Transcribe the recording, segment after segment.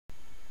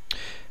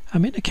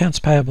I'm in accounts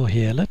payable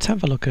here. Let's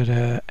have a look at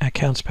a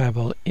accounts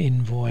payable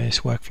invoice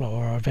workflow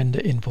or a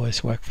vendor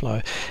invoice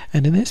workflow.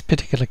 And in this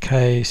particular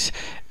case,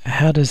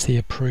 how does the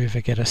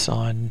approver get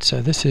assigned? So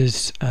this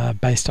is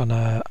based on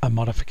a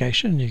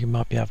modification. You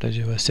might be able to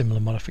do a similar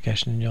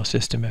modification in your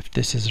system if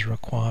this is a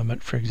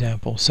requirement, for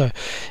example. So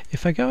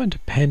if I go into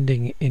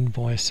pending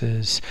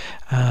invoices,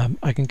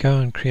 I can go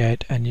and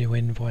create a new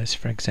invoice,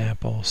 for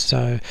example.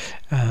 So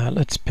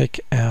let's pick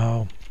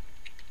our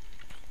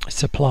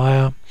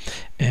supplier,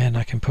 and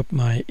I can put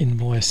my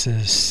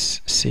invoices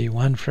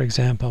C1, for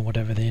example,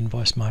 whatever the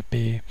invoice might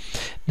be.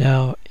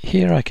 Now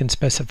here I can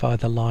specify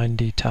the line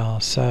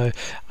details, so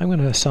I'm going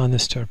to assign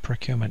this to a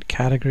procurement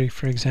category,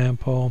 for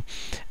example,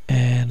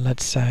 and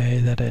let's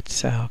say that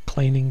it's our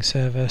cleaning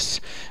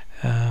service,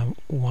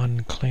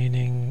 one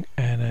cleaning,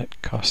 and it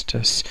cost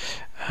us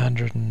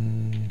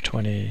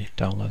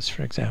 $120,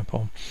 for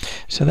example.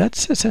 So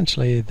that's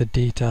essentially the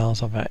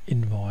details of our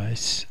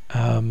invoice,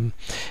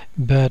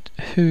 but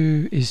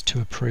who is to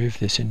approve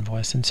this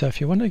invoice? And so if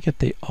you want to get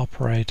the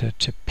operator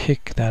to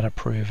pick that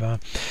approver,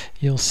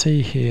 you'll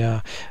see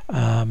here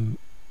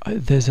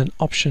there's an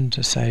option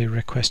to say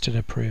requested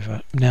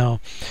approver.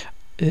 Now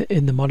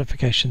in the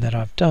modification that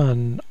I've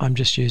done, I'm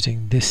just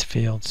using this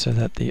field so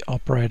that the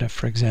operator,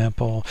 for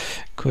example,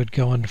 could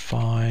go and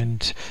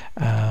find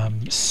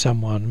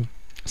someone.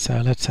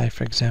 So let's say,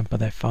 for example,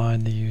 they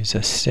find the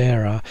user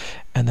Sarah,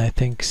 and they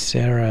think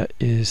Sarah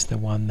is the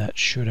one that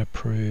should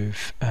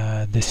approve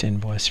this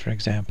invoice, for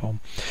example.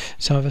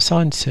 So I've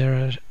assigned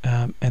Sarah,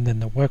 and then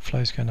the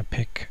workflow is going to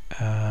pick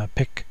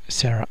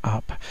Sarah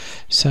up.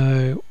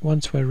 So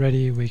once we're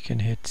ready, we can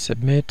hit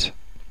submit,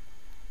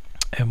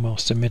 and we'll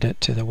submit it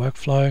to the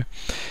workflow.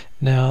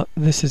 Now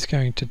this is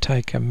going to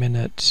take a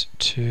minute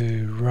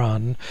to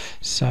run,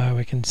 so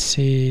we can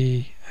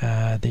see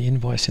the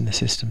invoice in the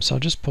system. So I'll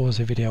just pause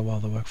the video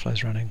while the workflow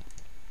is running.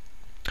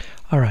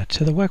 Alright,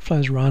 so the workflow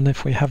is run.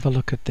 If we have a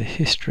look at the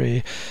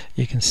history,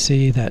 you can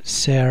see that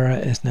Sarah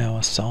is now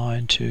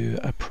assigned to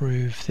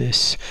approve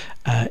this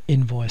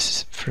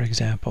invoice, for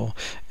example.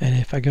 And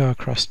if I go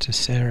across to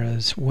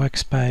Sarah's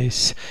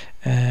workspace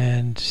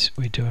and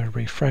we do a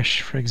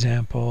refresh, for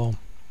example,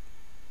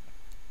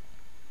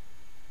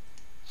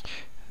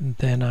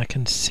 then I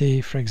can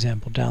see, for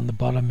example, down the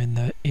bottom in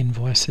the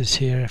invoices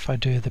here, if I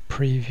do the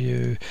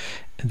preview,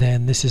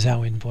 then this is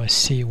our invoice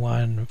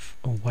C1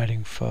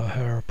 waiting for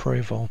her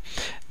approval.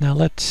 Now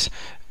let's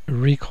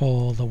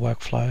recall the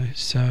workflow,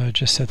 so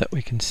just so that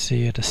we can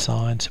see it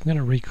assigned. So I'm going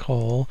to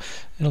recall.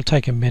 It'll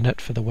take a minute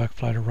for the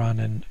workflow to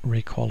run and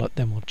recall it,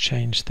 then we'll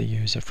change the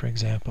user, for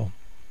example.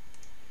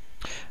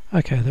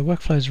 Okay, the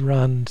workflow's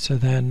run, so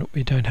then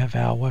we don't have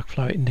our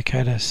workflow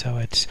indicator, so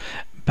it's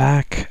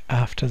back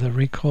after the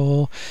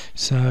recall.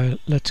 So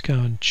let's go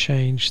and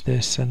change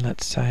this, and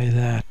let's say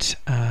that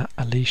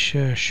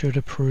Alicia should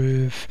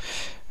approve.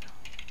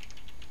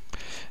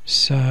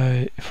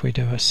 So if we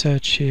do a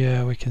search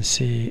here, we can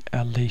see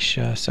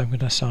Alicia, so I'm going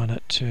to assign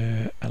it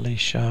to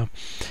Alicia,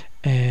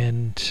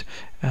 and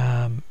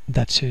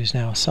that's who's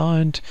now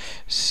assigned.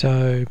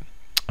 So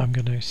I'm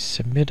going to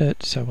submit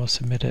it, so we'll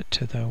submit it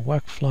to the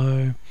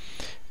workflow,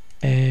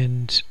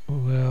 and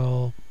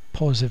we'll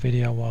pause the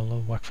video while the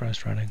workflow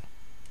is running.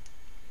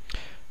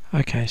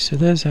 Okay, so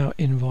there's our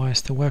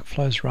invoice. The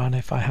workflow's run.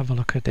 If I have a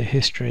look at the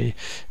history,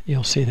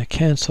 you'll see the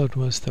cancelled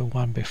was the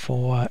one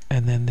before,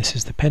 and then this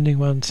is the pending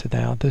one. So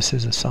now this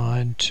is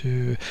assigned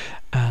to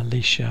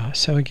Alicia.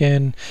 So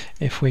again,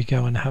 if we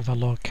go and have a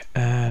look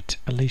at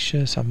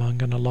Alicia, so I'm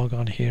going to log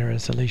on here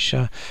as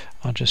Alicia.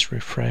 I'll just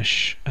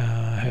refresh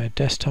her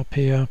desktop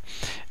here,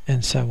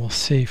 and so we'll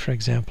see, for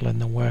example, in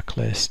the work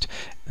list,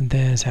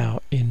 there's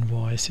our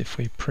invoice. If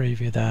we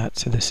preview that,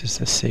 so this is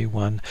the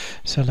C1.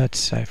 So let's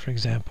say, for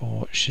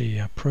example, she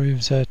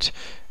approves it,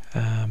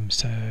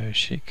 so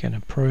she can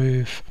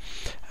approve.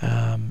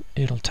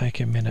 It'll take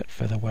a minute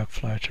for the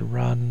workflow to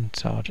run,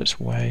 so I'll just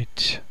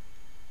wait,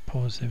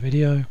 pause the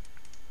video.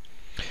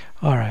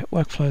 Alright,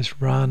 workflow's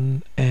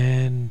run,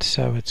 and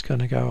so it's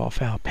going to go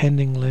off our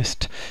pending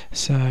list.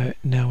 So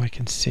now we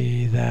can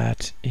see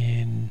that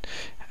in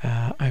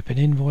open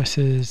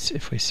invoices,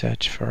 if we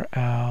search for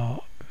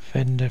our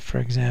vendor, for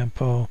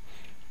example,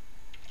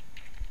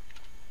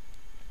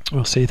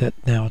 we'll see that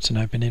now it's an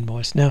open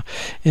invoice. Now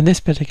in this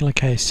particular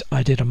case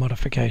I did a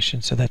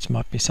modification, so that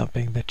might be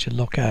something that you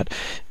look at.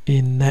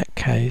 In that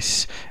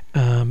case,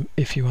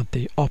 if you want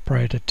the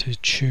operator to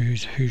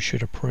choose who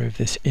should approve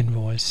this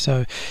invoice.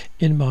 So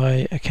in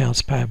my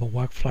accounts payable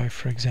workflow,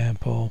 for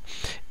example,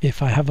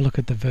 if I have a look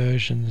at the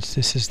versions,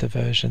 this is the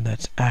version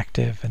that's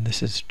active, and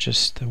this is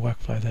just the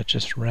workflow that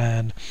just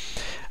ran.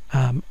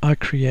 I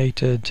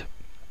created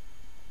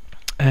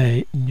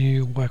a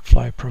new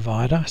workflow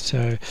provider.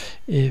 So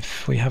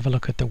if we have a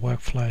look at the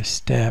workflow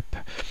step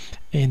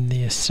in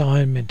the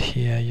assignment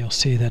here, you'll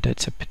see that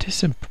it's a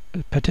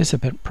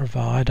participant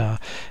provider,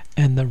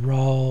 and the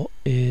role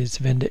is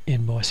vendor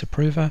invoice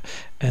approver,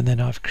 and then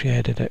I've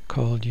created it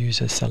called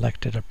user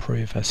selected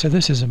approver. So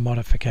this is a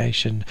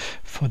modification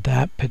for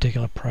that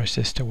particular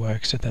process to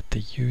work so that the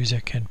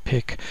user can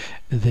pick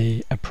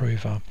the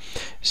approver.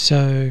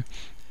 So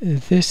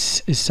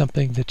This is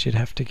something that you'd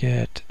have to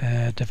get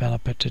a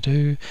developer to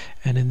do,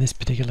 and in this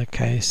particular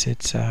case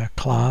it's a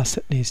class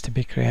that needs to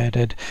be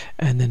created,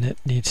 and then it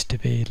needs to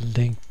be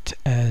linked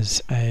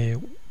as a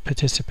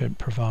participant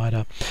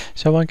provider.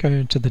 So I won't go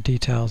into the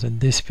details in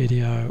this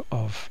video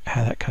of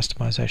how that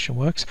customization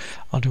works.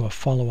 I'll do a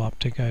follow-up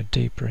to go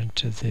deeper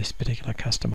into this particular customization.